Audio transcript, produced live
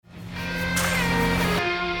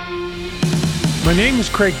My name is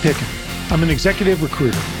Craig Picken. I'm an executive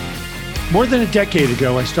recruiter. More than a decade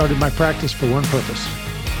ago, I started my practice for one purpose: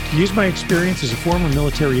 to use my experience as a former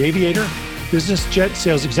military aviator, business jet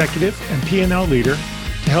sales executive, and P&L leader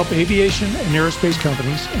to help aviation and aerospace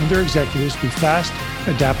companies and their executives be fast,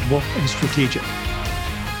 adaptable, and strategic.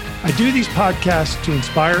 I do these podcasts to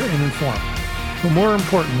inspire and inform, but more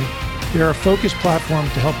importantly, they are a focused platform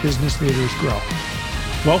to help business leaders grow.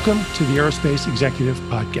 Welcome to the Aerospace Executive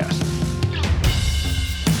Podcast.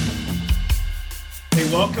 Hey,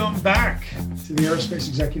 welcome back to the Aerospace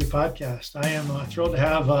Executive Podcast. I am thrilled to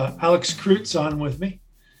have Alex Krutz on with me.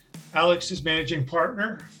 Alex is managing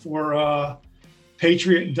partner for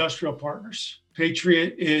Patriot Industrial Partners.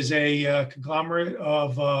 Patriot is a conglomerate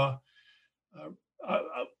of, I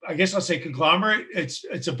guess I'll say conglomerate.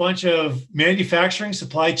 It's a bunch of manufacturing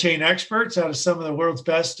supply chain experts out of some of the world's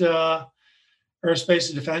best aerospace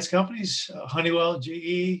and defense companies, Honeywell,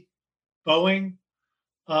 GE, Boeing,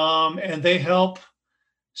 and they help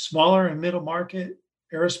smaller and middle market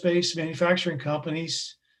aerospace manufacturing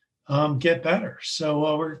companies get better.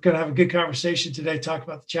 So we're going to have a good conversation today, talk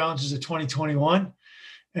about the challenges of 2021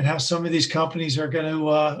 and how some of these companies are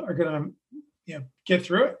going to get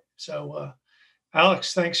through it. So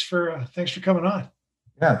Alex, thanks for coming on.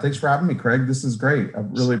 Yeah, thanks for having me, Craig. This is great. I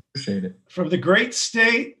really appreciate it. From the great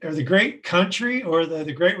state or the great country or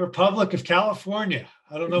the great Republic of California.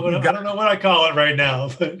 I don't know what I call it right now,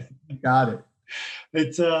 but got it.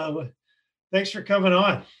 It's thanks for coming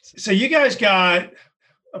on. So you guys got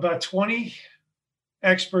about 20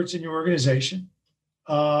 experts in your organization.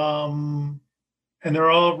 And they're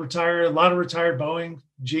all retired, a lot of retired Boeing,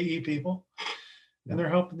 GE people. And they're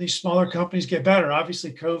helping these smaller companies get better.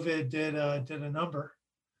 Obviously, COVID did a number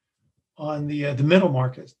on the middle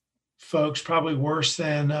market folks, probably worse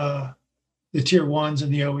than the tier ones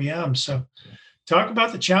and the OEMs. So talk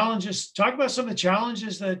about the challenges. Talk about some of the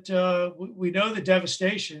challenges that we know the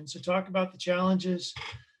devastation. So talk about the challenges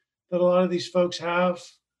that a lot of these folks have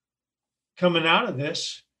coming out of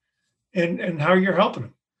this and how you're helping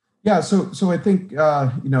them. Yeah, so I think,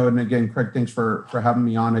 and again, Craig, thanks for having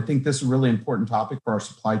me on. I think this is a really important topic for our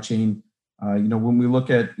supply chain. When we look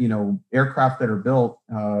at, aircraft that are built,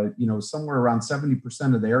 somewhere around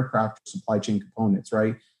 70% of the aircraft are supply chain components,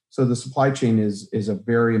 right? So the supply chain is a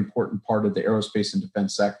very important part of the aerospace and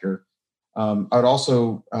defense sector. I would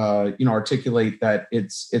also, articulate that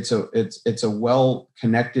it's a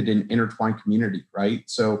well-connected and intertwined community, right?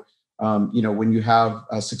 So, when you have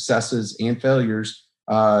successes and failures,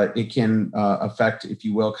 it can affect, if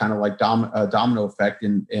you will, kind of like domino effect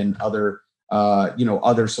in other,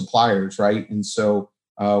 other suppliers, right? And so,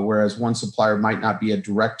 whereas one supplier might not be a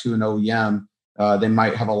direct to an OEM, they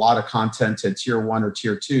might have a lot of content to tier one or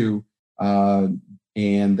tier two,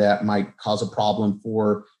 and that might cause a problem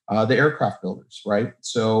for the aircraft builders, right?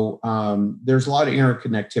 So there's a lot of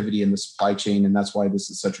interconnectivity in the supply chain, and that's why this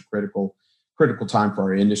is such a critical time for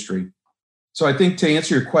our industry. So I think to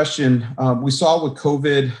answer your question, we saw with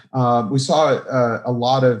COVID, we saw a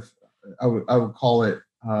lot of, I would call it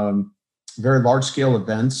very large scale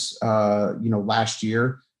events, last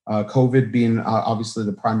year, COVID being obviously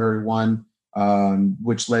the primary one,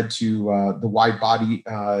 which led to the wide body,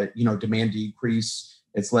 demand decrease.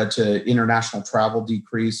 It's led to international travel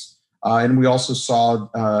decrease. And we also saw,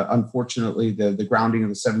 unfortunately, the grounding of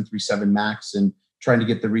the 737 MAX and trying to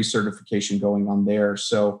get the recertification going on there.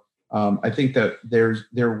 So I think that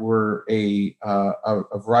there were a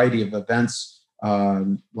variety of events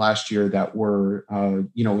last year that were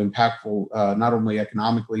impactful not only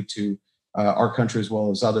economically to our country as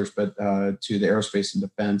well as others, but to the aerospace and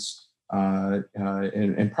defense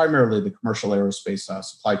and primarily the commercial aerospace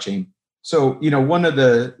supply chain. So one of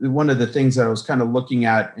the things that I was kind of looking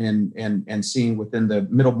at and seeing within the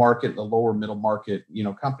middle market, the lower middle market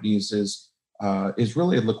companies is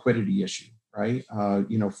really a liquidity issue. Right.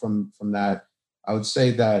 From that, I would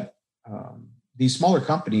say that these smaller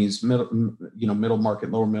companies, middle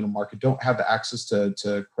market, lower middle market, don't have the access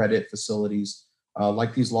to credit facilities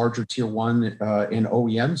like these larger tier one and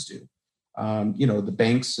OEMs do. The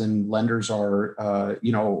banks and lenders are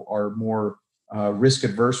more risk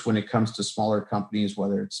adverse when it comes to smaller companies,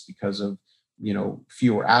 whether it's because of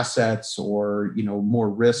fewer assets or more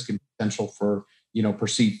risk and potential for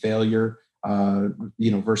perceived failure.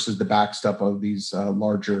 Versus the backstop of these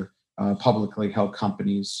larger publicly held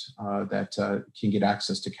companies that can get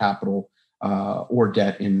access to capital or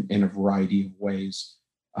debt in a variety of ways.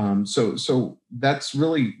 So that's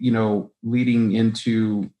really, leading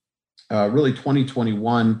into really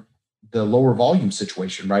 2021, the lower volume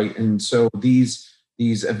situation, right? And so these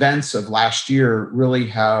events of last year really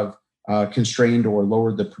have constrained or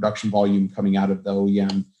lowered the production volume coming out of the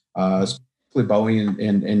OEM, especially Boeing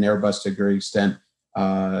and Airbus to a great extent,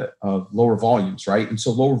 of lower volumes, right? And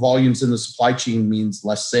so lower volumes in the supply chain means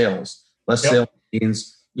less sales. Less sales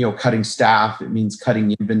means cutting staff. It means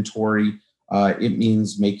cutting inventory. It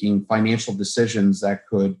means making financial decisions that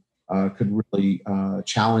could really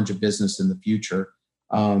challenge a business in the future.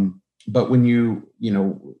 But when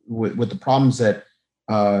with the problems that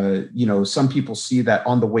some people see that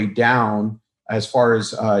on the way down, as far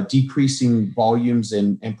as decreasing volumes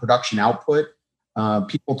and production output,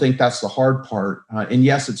 people think that's the hard part. And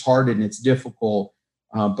yes, it's hard and it's difficult.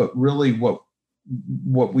 But really,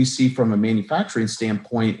 what we see from a manufacturing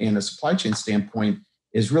standpoint and a supply chain standpoint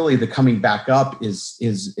is really the coming back up is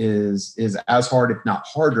as hard, if not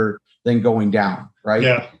harder, than going down, right?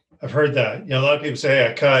 Yeah, I've heard that. A lot of people say,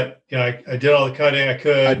 "I cut. I did all the cutting I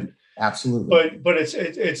could." Absolutely. But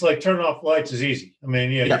it's like turning off lights is easy. I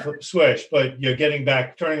mean, you flip a switch, but turning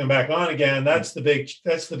them back on again. That's the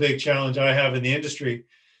big challenge I have in the industry.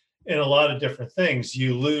 In a lot of different things,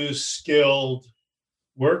 you lose skilled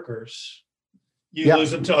workers. You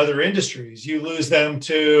lose them to other industries. You lose them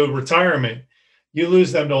to retirement. You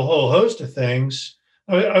lose them to a whole host of things.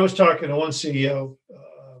 I was talking to one CEO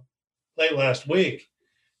late last week,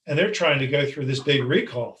 and they're trying to go through this big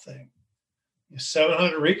recall thing.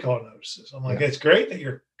 700 recall notices. I'm like, it's great that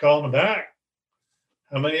you're calling them back.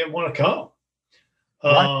 How many of them want to come?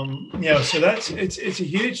 Right. So it's a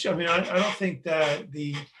huge. I mean, I don't think that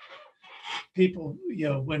the people,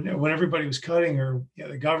 when everybody was cutting, or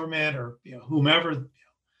the government or whomever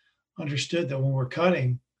understood that when we're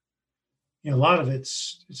cutting, a lot of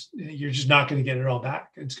it's you're just not going to get it all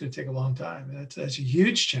back. It's going to take a long time. That's a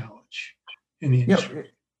huge challenge in the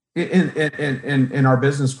industry. In our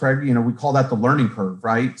business, Craig, we call that the learning curve,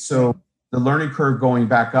 right? So the learning curve going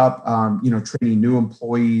back up, training new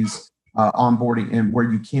employees, onboarding, and where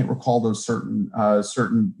you can't recall those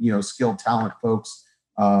certain skilled talent folks.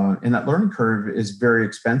 And that learning curve is very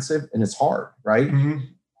expensive and it's hard, right? Mm-hmm.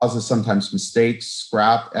 Causes sometimes mistakes,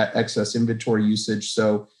 scrap, excess inventory usage.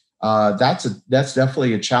 So that's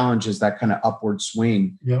definitely a challenge, is that kind of upward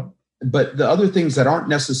swing. Yeah. But the other things that aren't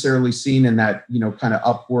necessarily seen in that, kind of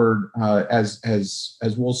upward, as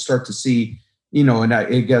we'll start to see, and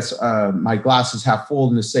I guess my glass is half full,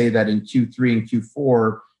 and to say that in Q3 and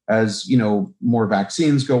Q4, as more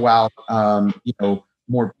vaccines go out,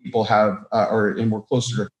 more people have, and we're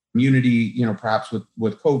closer to community, perhaps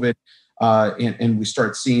with COVID, and we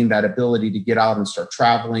start seeing that ability to get out and start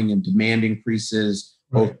traveling, and demand increases,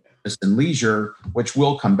 both business and leisure, which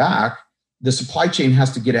will come back. The supply chain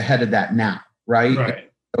has to get ahead of that now, right?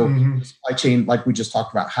 Right. So the supply chain, like we just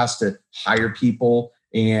talked about, has to hire people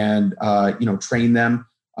and train them.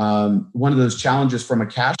 One of those challenges from a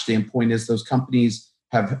cash standpoint is those companies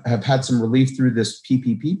have had some relief through this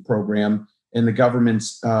PPP program and the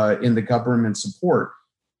government's support,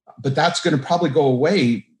 but that's going to probably go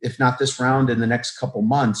away, if not this round, in the next couple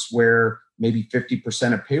months, where maybe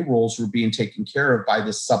 50% of payrolls were being taken care of by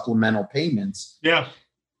this supplemental payments. Yeah.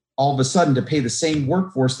 All of a sudden, to pay the same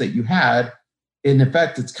workforce that you had, in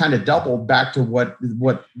effect, it's kind of doubled back to what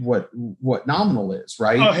nominal is,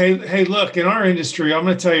 right? Oh, hey, look, in our industry, I'm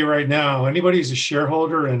going to tell you right now, anybody who's a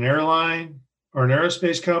shareholder in an airline or an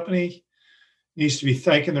aerospace company needs to be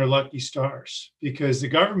thanking their lucky stars, because the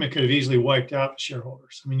government could have easily wiped out the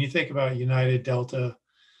shareholders. I mean, you think about United, Delta,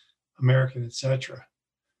 American, et cetera.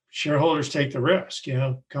 Shareholders take the risk.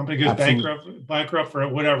 Company goes bankrupt for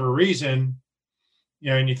whatever reason.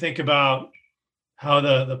 And you think about how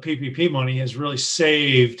the PPP money has really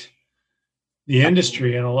saved the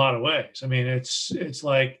industry in a lot of ways. I mean, it's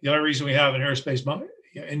like the only reason we have an aerospace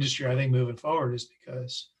industry, I think, moving forward is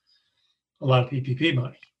because a lot of PPP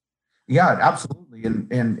money. Yeah, absolutely,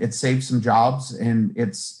 and it saved some jobs, and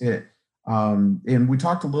and we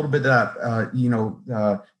talked a little bit about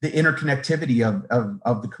the interconnectivity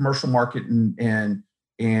of the commercial market and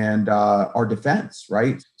our defense,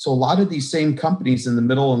 right? So a lot of these same companies in the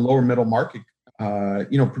middle and lower middle market,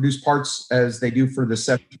 produce parts as they do for the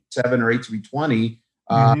 787 or A320.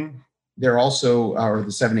 They're also, or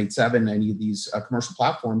the 787, any of these commercial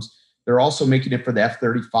platforms, they're also making it for the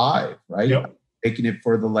F-35, right? Yep. Making it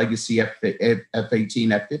for the legacy F-18,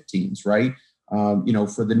 F-15s, right?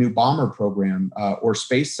 For the new bomber program or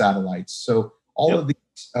space satellites. So all of these,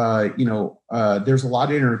 there's a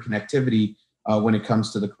lot of interconnectivity when it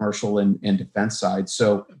comes to the commercial and defense side.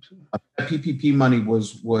 So PPP money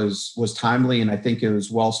was timely, and I think it was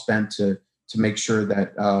well spent to make sure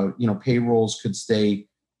that payrolls could stay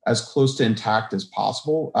as close to intact as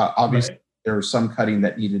possible. Obviously, there was some cutting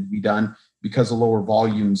that needed to be done because of lower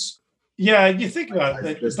volumes. Yeah, you think about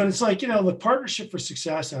it, but it's like, the partnership for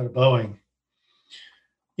success out of Boeing.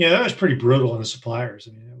 Yeah, that was pretty brutal on the suppliers.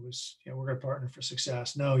 I mean, it was, we're going to partner for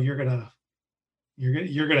success. No, you're gonna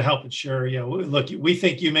help ensure. Yeah, look, we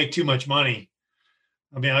think you make too much money.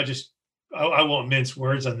 I mean, I won't mince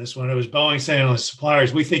words on this one. It was Boeing saying to the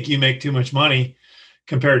suppliers, we think you make too much money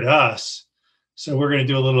compared to us, so we're going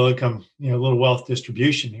to do a little income, a little wealth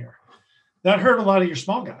distribution here. That hurt a lot of your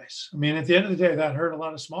small guys. I mean, at the end of the day, that hurt a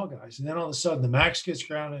lot of small guys. And then all of a sudden, the max gets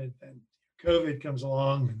grounded, and COVID comes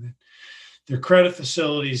along, and then their credit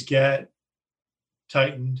facilities get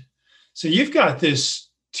tightened. So you've got this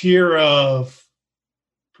tier of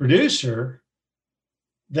producer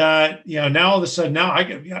that, now all of a sudden, now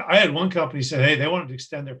I had one company say, hey, they wanted to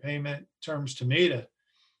extend their payment terms to me to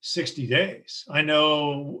 60 days. I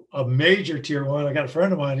know a major tier one. I got a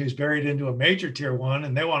friend of mine who's buried into a major tier one,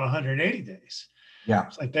 and they want 180 days. Yeah.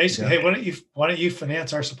 It's like basically, hey, why don't you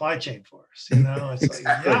finance our supply chain for us? It's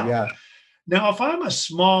exactly, like, yeah. Now, if I'm a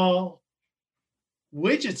small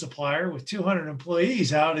widget supplier with 200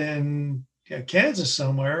 employees out in Kansas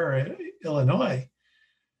somewhere or Illinois,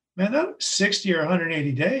 man, that 60 or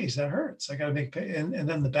 180 days, that hurts. I got to make pay. And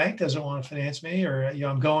then the bank doesn't want to finance me, or,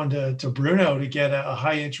 I'm going to Bruno to get a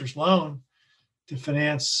high interest loan to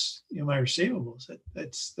finance, my receivables.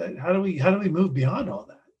 How do we move beyond all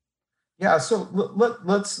that? Yeah. So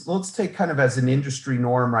let's take kind of as an industry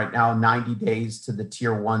norm right now, 90 days to the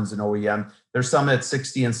tier ones and OEM. There's some at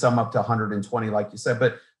 60 and some up to 120, like you said,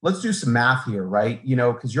 but let's do some math here, right?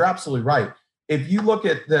 Because you're absolutely right. If you look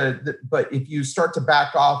at but if you start to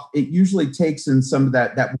back off, it usually takes in some of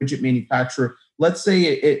that widget manufacturer. Let's say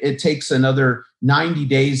it takes another 90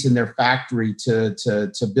 days in their factory to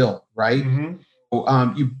build, right?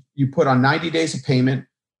 Mm-hmm. You put on 90 days of payment,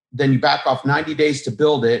 then you back off 90 days to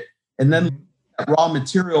build it, and then raw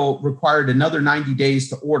material required another 90 days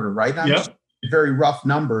to order, right? Just very rough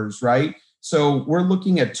numbers, right? So we're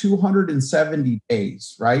looking at 270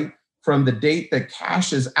 days, right, from the date that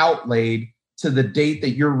cash is outlaid to the date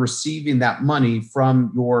that you're receiving that money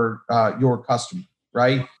from your customer,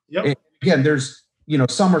 right? Yep. And again, there's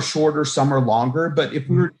some are shorter, some are longer, but if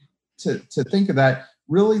we were to think of that,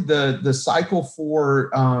 really the cycle for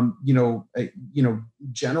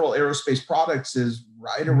general aerospace products is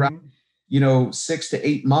right around 6 to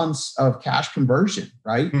 8 months of cash conversion,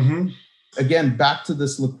 right? Mm-hmm. Again, back to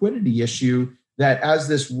this liquidity issue, that as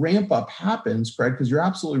this ramp up happens, Craig, because you're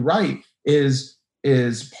absolutely right, is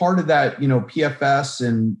part of that, PFS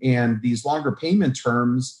and these longer payment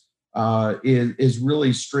terms is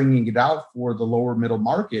really stringing it out for the lower middle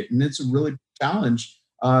market. And it's a really challenge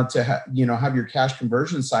to have your cash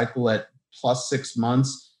conversion cycle at plus 6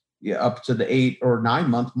 months up to the 8 or 9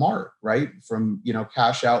 month mark, right? From,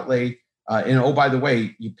 cash outlay. And oh, by the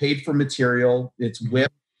way, you paid for material, it's WIP,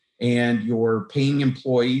 and you're paying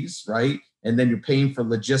employees, right? And then you're paying for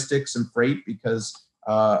logistics and freight because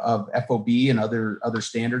of FOB and other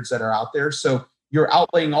standards that are out there. So you're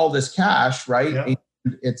outlaying all this cash, right? Yeah. And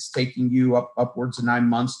it's taking you upwards of 9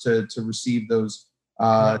 months to receive those,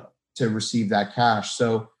 to receive that cash.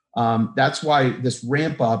 So that's why this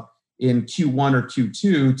ramp up in Q1 or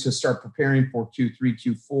Q2 to start preparing for Q3,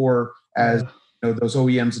 Q4 as those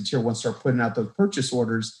OEMs and tier one start putting out those purchase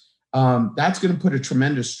orders. That's going to put a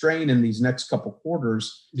tremendous strain in these next couple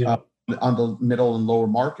quarters on the middle and lower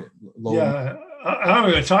market. I'm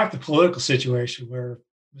going to talk the political situation where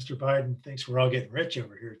Mr. Biden thinks we're all getting rich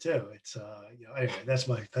over here too. It's anyway, that's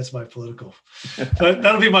my political.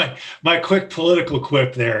 That'll be my quick political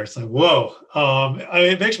quip there. It's like, whoa.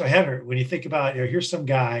 It makes my head hurt when you think about, here's some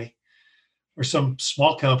guy or some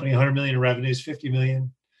small company, 100 million in revenues, 50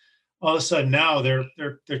 million. All of a sudden now they're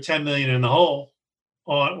 10 million in the hole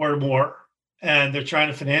or more, and they're trying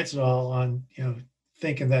to finance it all on,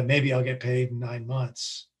 thinking that maybe I'll get paid in 9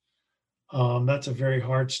 months. That's a very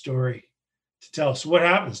hard story to tell. So what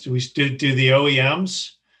happens? Do the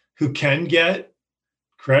OEMs who can get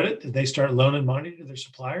credit, do they start loaning money to their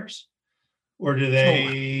suppliers? Or do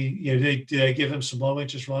they, do they give them some low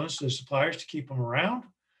interest loans to their suppliers to keep them around?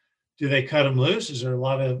 Do they cut them loose? Is there a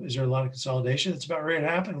lot of consolidation that's about ready to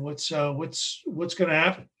happen? What's going to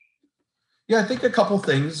happen? Yeah, I think a couple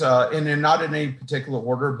things, and they're not in any particular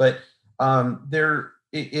order, but they're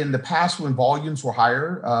in the past when volumes were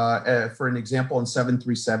higher. For an example, in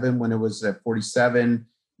 737 when it was at 47,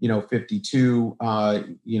 52,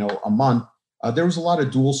 a month, there was a lot of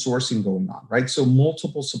dual sourcing going on, right? So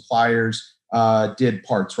multiple suppliers did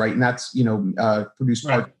parts, right? And that's produced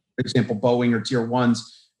parts. For example, Boeing or tier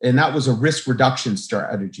ones. And that was a risk reduction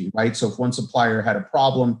strategy, right? So if one supplier had a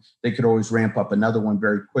problem, they could always ramp up another one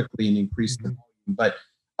very quickly and increase the volume. But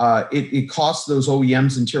it costs those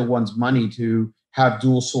OEMs and tier ones money to have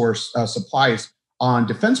dual source supplies on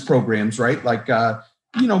defense programs, right? Like,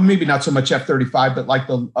 maybe not so much F-35, but like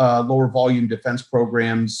the lower volume defense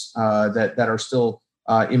programs that are still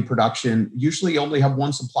in production, usually only have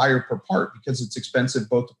one supplier per part because it's expensive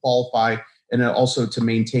both to qualify and also to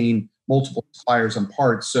maintain multiple suppliers and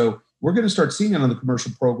parts. So we're going to start seeing it on the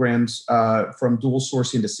commercial programs from dual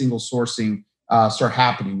sourcing to single sourcing start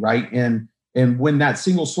happening, right? And when that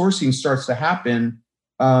single sourcing starts to happen,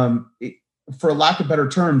 for lack of better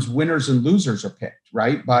terms, winners and losers are picked,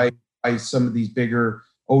 right? By some of these bigger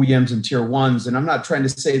OEMs and tier ones. And I'm not trying to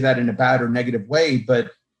say that in a bad or negative way,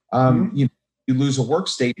 but you lose a work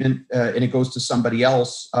statement and it goes to somebody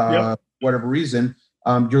else, whatever reason,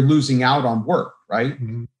 you're losing out on work, right?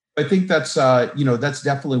 Mm-hmm. I think that's that's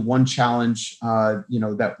definitely one challenge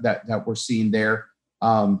that we're seeing there.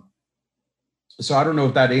 So I don't know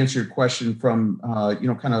if that answered your question from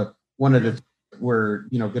kind of one of the things we're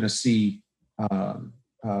going to see.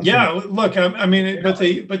 Look, I mean, but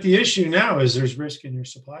the issue now is there's risk in your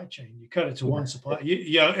supply chain. You cut it to one supply.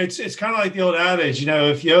 It's kind of like the old adage,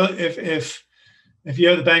 if you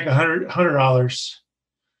owe the bank $100,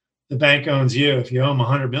 the bank owns you. If you owe them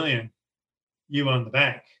 $100 million, you own the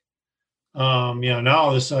bank. Now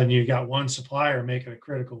all of a sudden you got one supplier making a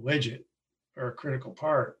critical widget or a critical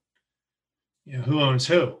part. Who owns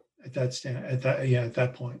who at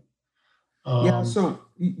that point? So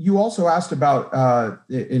you also asked about,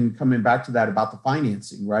 in coming back to that, about the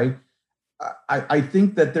financing, right? I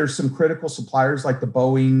think that there's some critical suppliers like the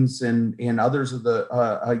Boeings and others of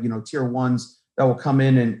the, tier ones that will come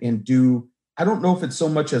in and do, I don't know if it's so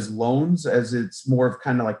much as loans as it's more of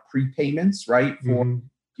kind of like prepayments, right? For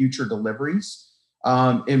future deliveries.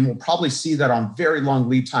 And we'll probably see that on very long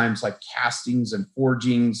lead times, like castings and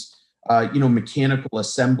forgings, mechanical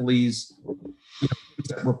assemblies,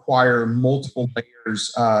 that require multiple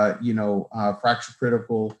layers, fracture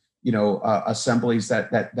critical, assemblies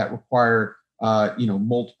that require,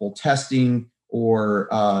 multiple testing or,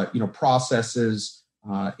 processes,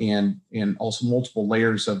 and also multiple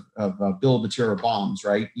layers of bill of material bombs,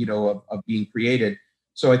 right? Of being created.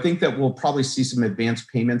 So I think that we'll probably see some advanced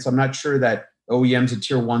payments. I'm not sure that OEMs and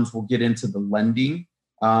tier ones will get into the lending,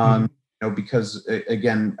 because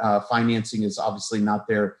again, financing is obviously not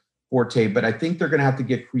their forte, but I think they're going to have to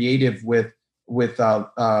get creative with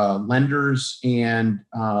lenders and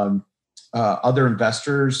other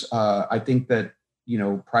investors. I think that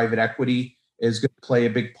private equity is going to play a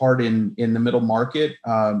big part in the middle market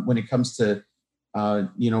when it comes to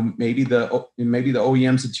maybe the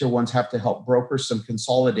OEMs and tier ones have to help broker some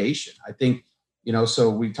consolidation. I think so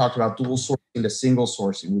we talked about dual sourcing to single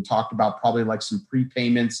sourcing. We talked about probably like some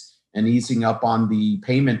prepayments and easing up on the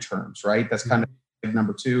payment terms, right? That's kind of leg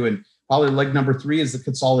number two. And probably leg number three is the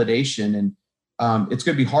consolidation. And it's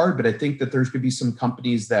going to be hard, but I think that there's going to be some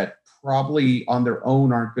companies that probably on their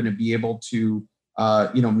own aren't going to be able to,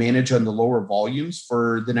 manage on the lower volumes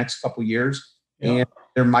for the next couple of years. Yeah. And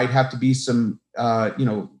there might have to be some,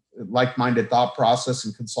 like-minded thought process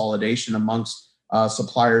and consolidation amongst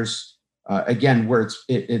suppliers. Again, where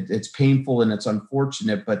it's painful and it's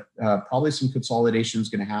unfortunate, but probably some consolidation is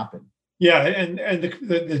going to happen. Yeah, and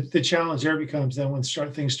the challenge there becomes then when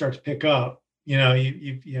things start to pick up.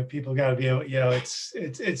 People got to be able. It's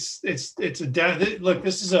look.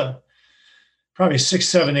 This is a probably 6,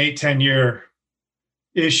 7, 8, 10 year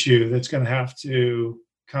issue that's going to have to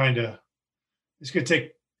it's going to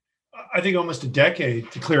take, I think, almost a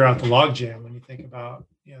decade to clear out the logjam when you think about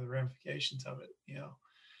the ramifications of it.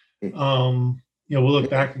 We'll look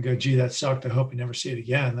back and go, gee, that sucked. I hope we never see it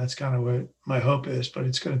again. That's kind of what my hope is, but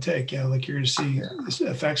it's going to take, like you're going to see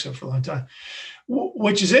the effects of it for a long time,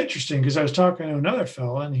 which is interesting because I was talking to another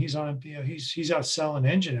fella and he's on, he's out selling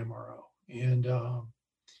engine MRO and,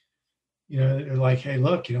 they're like, hey,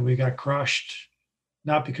 look, we got crushed,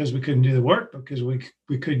 not because we couldn't do the work, but because we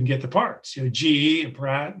couldn't get the parts, GE and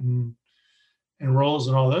Pratt and Rolls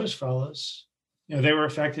and all those fellas. They were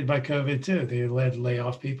affected by COVID too. They had to lay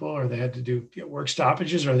off people, or they had to do work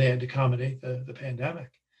stoppages, or they had to accommodate the pandemic.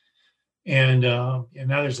 And now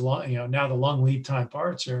there's now the long lead time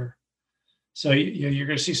parts are. So you're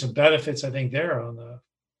going to see some benefits, I think, there on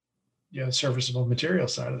the serviceable material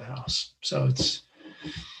side of the house. So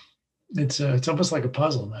it's almost like a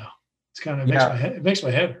puzzle now. It's kind of makes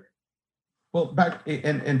my head hurt. Well, back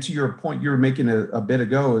and to your point you were making a bit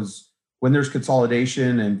ago is, when there's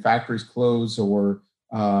consolidation and factories close or,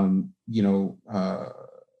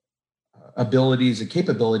 abilities and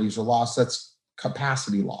capabilities are lost, that's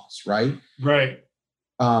capacity loss, right? Right.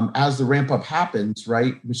 As the ramp up happens,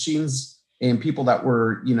 right, machines and people that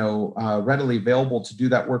were, readily available to do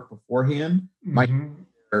that work beforehand might,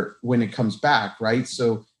 when it comes back, right?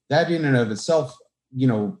 So that in and of itself,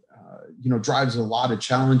 drives a lot of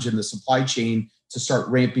challenge in the supply chain to start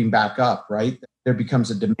ramping back up, right? There becomes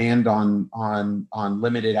a demand on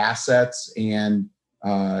limited assets and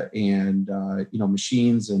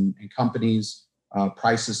machines and companies.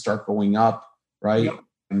 Prices start going up, right? Yep.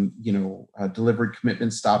 And delivery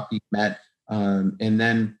commitments stop being met, and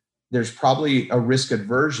then there's probably a risk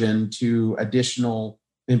aversion to additional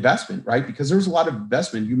investment, right? Because there's a lot of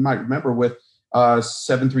investment. You might remember with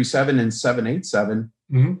 737 and 787,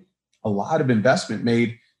 a lot of investment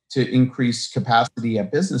made to increase capacity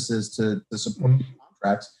at businesses to support these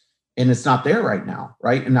contracts, and it's not there right now,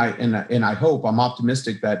 right? And I hope, I'm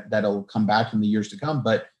optimistic that it'll come back in the years to come.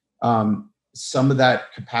 But some of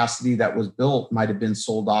that capacity that was built might have been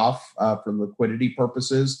sold off for liquidity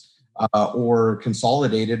purposes, or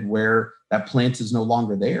consolidated where that plant is no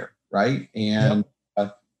longer there, right? And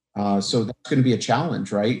so that's going to be a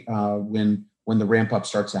challenge, right? When the ramp up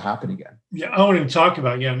starts to happen again. Yeah, I want to talk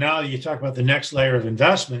about, now you talk about the next layer of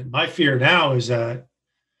investment. My fear now is that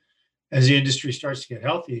as the industry starts to get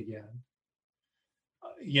healthy again,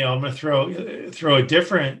 I'm going to throw a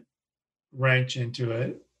different wrench into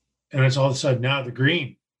it, and it's all of a sudden now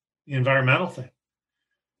the environmental thing.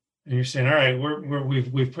 And you're saying, all right,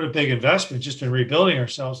 we've put a big investment just in rebuilding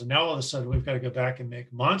ourselves, and now all of a sudden we've got to go back and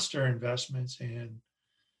make monster investments in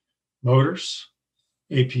motors,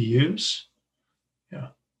 APUs,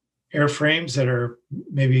 airframes that are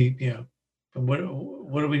maybe, what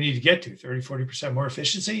do we need to get to? 30, 40% more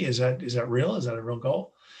efficiency? Is that real? Is that a real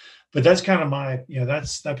goal? But that's kind of my,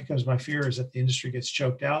 that becomes my fear, is that the industry gets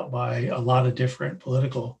choked out by a lot of different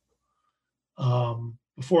political,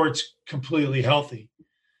 before it's completely healthy,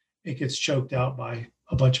 it gets choked out by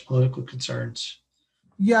a bunch of political concerns.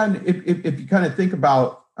 Yeah, and if you kind of think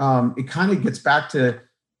about, it kind of gets back to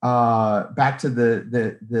the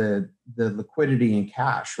liquidity and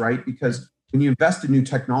cash, right? Because when you invest in new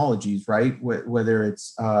technologies, right, whether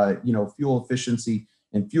it's fuel efficiency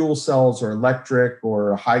and fuel cells, or electric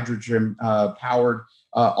or hydrogen powered,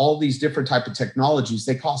 all these different type of technologies,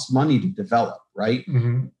 they cost money to develop, right?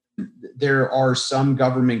 There are some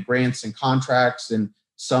government grants and contracts, and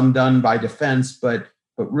some done by defense, but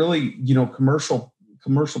really, commercial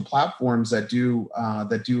platforms that do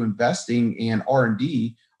investing and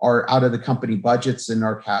R&D are out of the company budgets and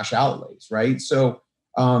our cash outlays, right? So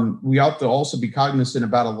we have to also be cognizant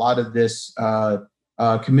about a lot of this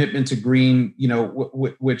commitment to green,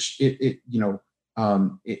 which in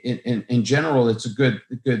general, it's a good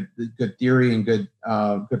theory and good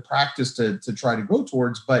practice to try to go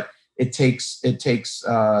towards, but it takes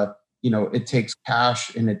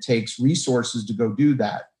cash and it takes resources to go do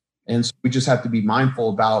that. And so we just have to be mindful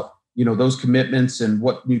about, those commitments and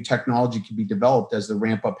what new technology can be developed as the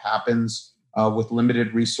ramp up happens, with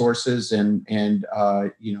limited resources and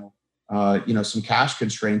some cash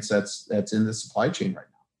constraints that's in the supply chain right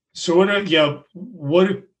now. So what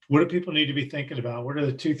do people need to be thinking about? What are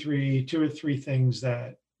the two or three things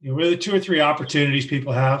that, what are the 2 or 3 opportunities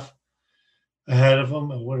people have ahead of them,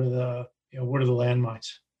 and what are the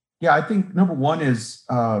landmines? Yeah, I think number one is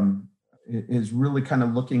really kind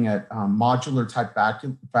of looking at modular type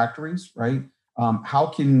factories, right? How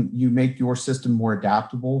can you make your system more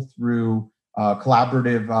adaptable through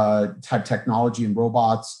collaborative type technology and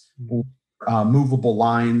robots, movable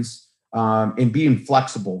lines, and being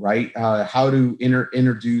flexible, right? How to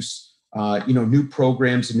introduce new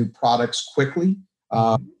programs and new products quickly.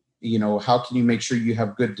 How can you make sure you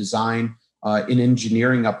have good design in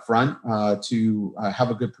engineering up front to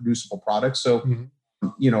have a good producible product? So,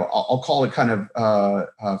 I'll call it kind of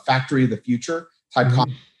factory of the future type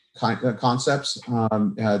concepts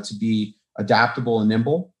to be adaptable and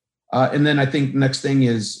nimble. And then I think next thing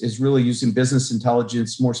is really using business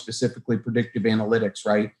intelligence, more specifically predictive analytics,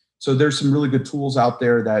 right? So there's some really good tools out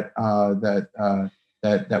there that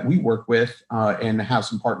we work with and have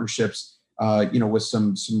some partnerships, with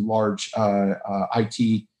some large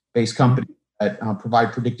IT based companies that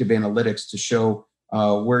provide predictive analytics to show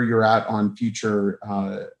where you're at on future,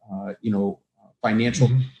 financial,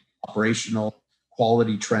 operational,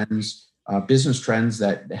 quality trends, business trends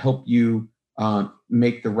that help you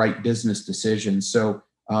make the right business decisions. So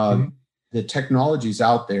the technologies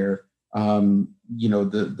out there,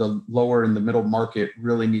 the lower and the middle market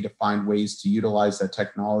really need to find ways to utilize that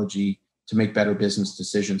technology to make better business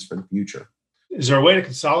decisions for the future. Is there a way to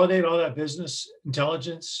consolidate all that business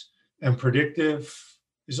intelligence and predictive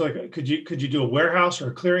Is like, could you do a warehouse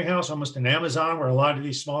or a clearinghouse, almost an Amazon, where a lot of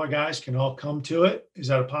these smaller guys can all come to it? Is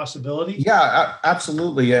that a possibility? Yeah,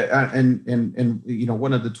 absolutely. And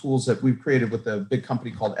one of the tools that we've created with a big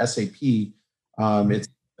company called SAP, it's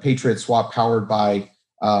Patriot Swap powered by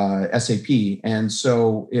SAP, and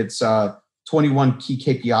so it's 21 key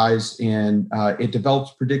KPIs, and it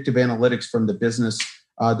develops predictive analytics from the business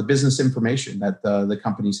information that the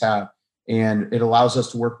companies have, and it allows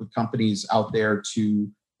us to work with companies out there to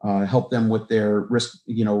help them with their risk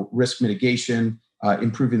mitigation,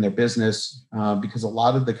 improving their business, because a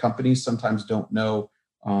lot of the companies sometimes don't know,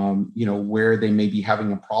 where they may be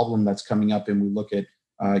having a problem that's coming up, and we look at,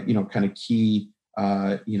 kind of key,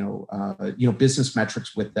 business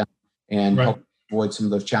metrics with them and Right. help avoid some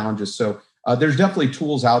of those challenges. So there's definitely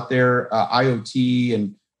tools out there, IoT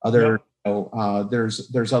and other.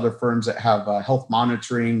 There's other firms that have health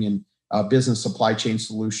monitoring and business supply chain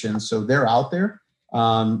solutions. So they're out there.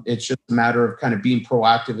 It's just a matter of kind of being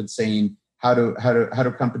proactive and saying, how do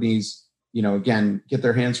companies, again, get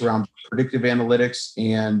their hands around predictive analytics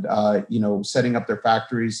and setting up their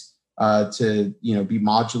factories to be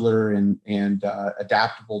modular and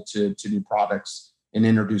adaptable to new products and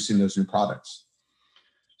introducing those new products.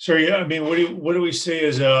 So yeah, I mean, what do we see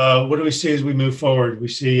as we move forward? We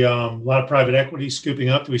see a lot of private equity scooping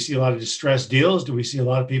up. Do we see a lot of distressed deals? Do we see a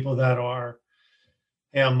lot of people that are,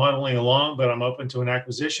 hey, I'm muddling along, but I'm open to an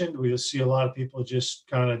acquisition? Do we see a lot of people just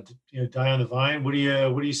kind of die on the vine? What do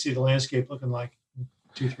you see the landscape looking like?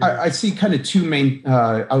 I see kind of two main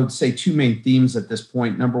themes at this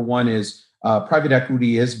point. Number one is private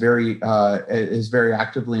equity is very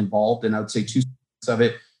actively involved, and I would say two sides of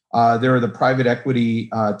it. There are the private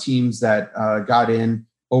equity teams that got in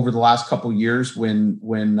over the last couple of years when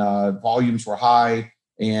volumes were high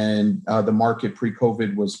and the market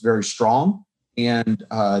pre-COVID was very strong. And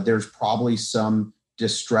there's probably some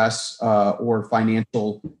distress or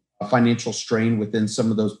financial strain within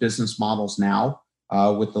some of those business models now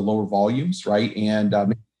with the lower volumes, right? And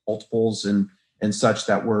multiples and such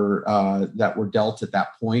that were dealt at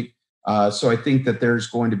that point. So I think that there's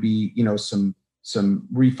going to be some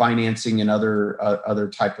refinancing and other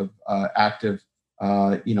type of active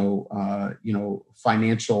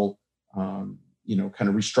financial kind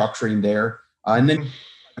of restructuring there, and then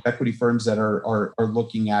equity firms that are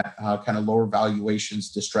looking at kind of lower valuations,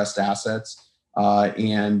 distressed assets,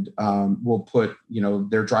 and will put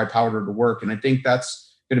their dry powder to work. And I think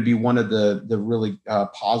that's going to be one of the really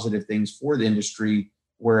positive things for the industry.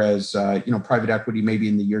 Whereas private equity maybe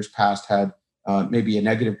in the years past had maybe a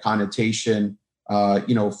negative connotation.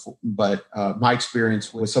 But my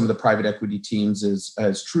experience with some of the private equity teams is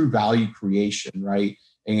as true value creation, right?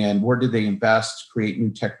 And where do they invest, create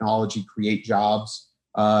new technology, create jobs,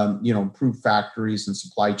 improve factories and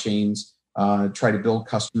supply chains, try to build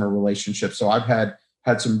customer relationships. So I've had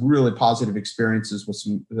some really positive experiences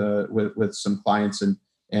with some clients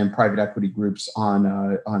and private equity groups on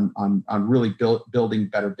really building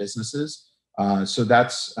better businesses. So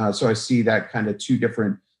I see that kind of two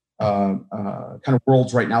different kind of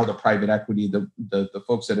worlds right now. The private equity, the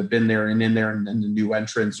folks that have been there and in there, and then the new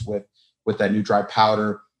entrants with that new dry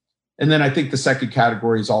powder. And then I think the second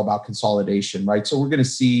category is all about consolidation, right? So we're going to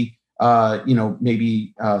see,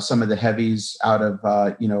 maybe some of the heavies out of,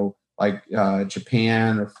 like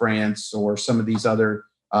Japan or France or some of these other,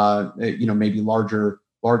 maybe larger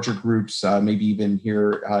groups, maybe even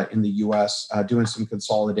here in the U.S., doing some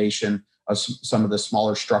consolidation of some of the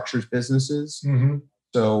smaller structures businesses. Mm-hmm.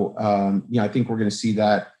 So, I think we're going to see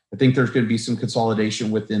that. I think there's going to be some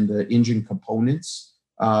consolidation within the engine components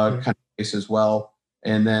kind of space as well.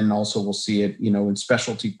 And then also we'll see it, in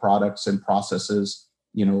specialty products and processes,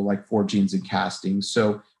 like forgings and castings.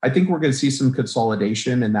 So I think we're going to see some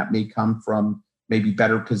consolidation, and that may come from maybe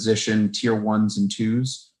better positioned tier ones and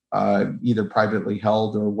twos, either privately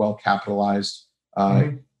held or well capitalized,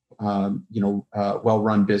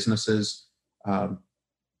 well-run businesses.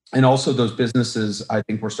 And also those businesses, I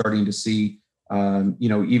think we're starting to see,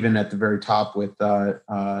 even at the very top with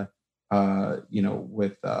Lockheed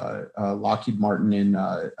Martin and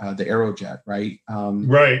the Aerojet, right?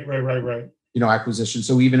 Right. Acquisition.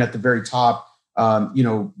 So even at the very top,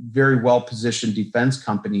 very well-positioned defense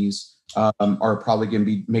companies are probably going to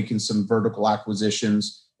be making some vertical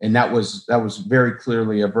acquisitions, and that was very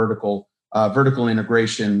clearly a vertical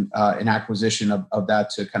integration and acquisition of that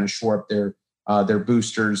to kind of shore up their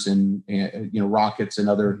boosters and rockets and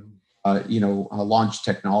other launch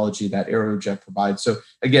technology that Aerojet provides. So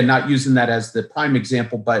again, not using that as the prime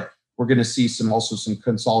example, but we're going to see some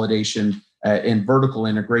consolidation and vertical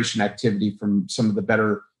integration activity from some of the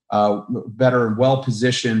better and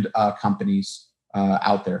well-positioned companies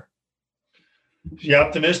out there. You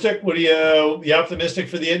optimistic? You optimistic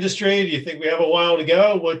for the industry? Do you think we have a while to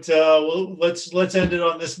go? Let's end it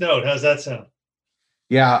on this note. How's that sound?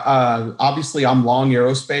 Yeah, obviously I'm long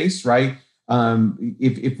aerospace, right?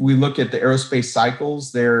 If we look at the aerospace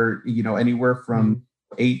cycles, they're anywhere from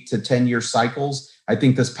 8 to 10 year cycles. I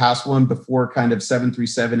think this past one before kind of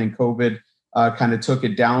 737 and COVID kind of took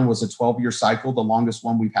it down was a 12-year cycle, the longest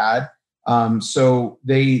one we've had. So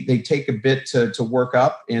they take a bit to work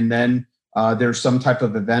up, and then there's some type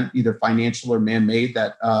of event, either financial or man-made,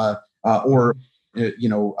 that or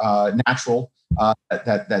natural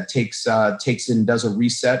that takes and does a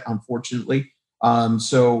reset, unfortunately.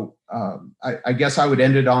 So I guess I would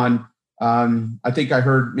end it on, I think I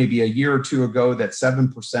heard maybe a year or two ago that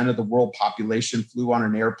 7% of the world population flew on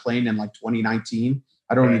an airplane in like 2019.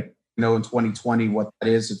 I don't even know in 2020 what that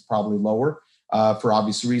is. It's probably lower for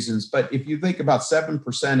obvious reasons. But if you think about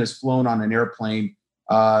 7% is flown on an airplane,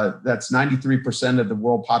 that's 93% of the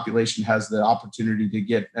world population has the opportunity to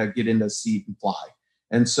get in the seat and fly.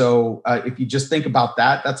 And so if you just think about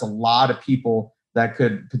that, that's a lot of people that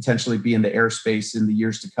could potentially be in the airspace in the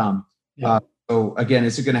years to come. Yeah. So again,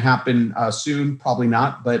 is it going to happen soon? Probably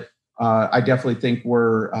not, but I definitely think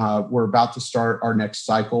we're about to start our next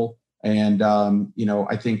cycle. And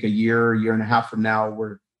I think a year and a half from now,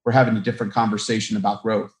 we're having a different conversation about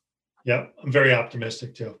growth. Yeah, I'm very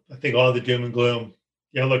optimistic too. I think all the doom and gloom,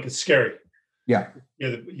 look, it's scary. Yeah.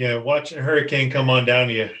 Watching a hurricane come on down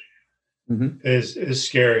to you is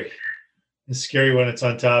scary. It's scary when it's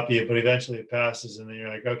on top of you, but eventually it passes, and then you're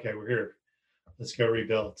like, okay, we're here. Let's go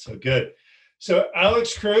rebuild. So good. So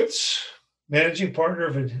Alex Krutz, managing partner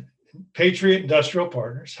of Patriot Industrial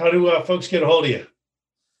Partners. How do folks get a hold of you?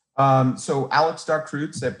 So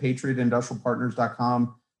alex.krutz at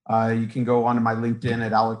patriotindustrialpartners.com. You can go onto my LinkedIn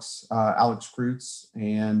at Alex Krutz,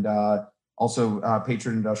 and also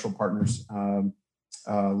Patriot Industrial Partners.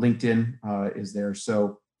 LinkedIn is there.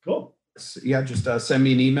 So cool. Yeah, just send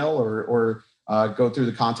me an email or go through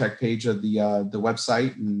the contact page of the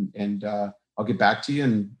website, and I'll get back to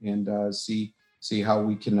you and see how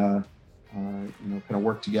we can kind of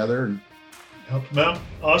work together and help them out.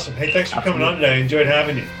 Awesome. Hey, thanks for coming on today. I enjoyed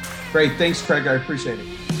having you. Great. Thanks, Craig. I appreciate it.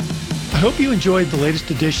 I hope you enjoyed the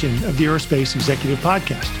latest edition of the Aerospace Executive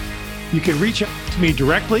Podcast. You can reach out to me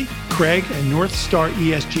directly, Craig at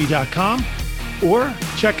NorthstarESG.com, or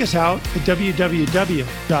check us out at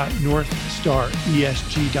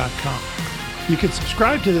www.northstaresg.com. You can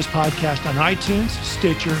subscribe to this podcast on iTunes,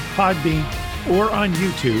 Stitcher, Podbean, or on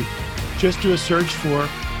YouTube. Just do a search for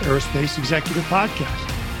Aerospace Executive Podcast.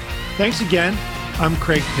 Thanks again. I'm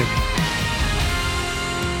Craig Piven.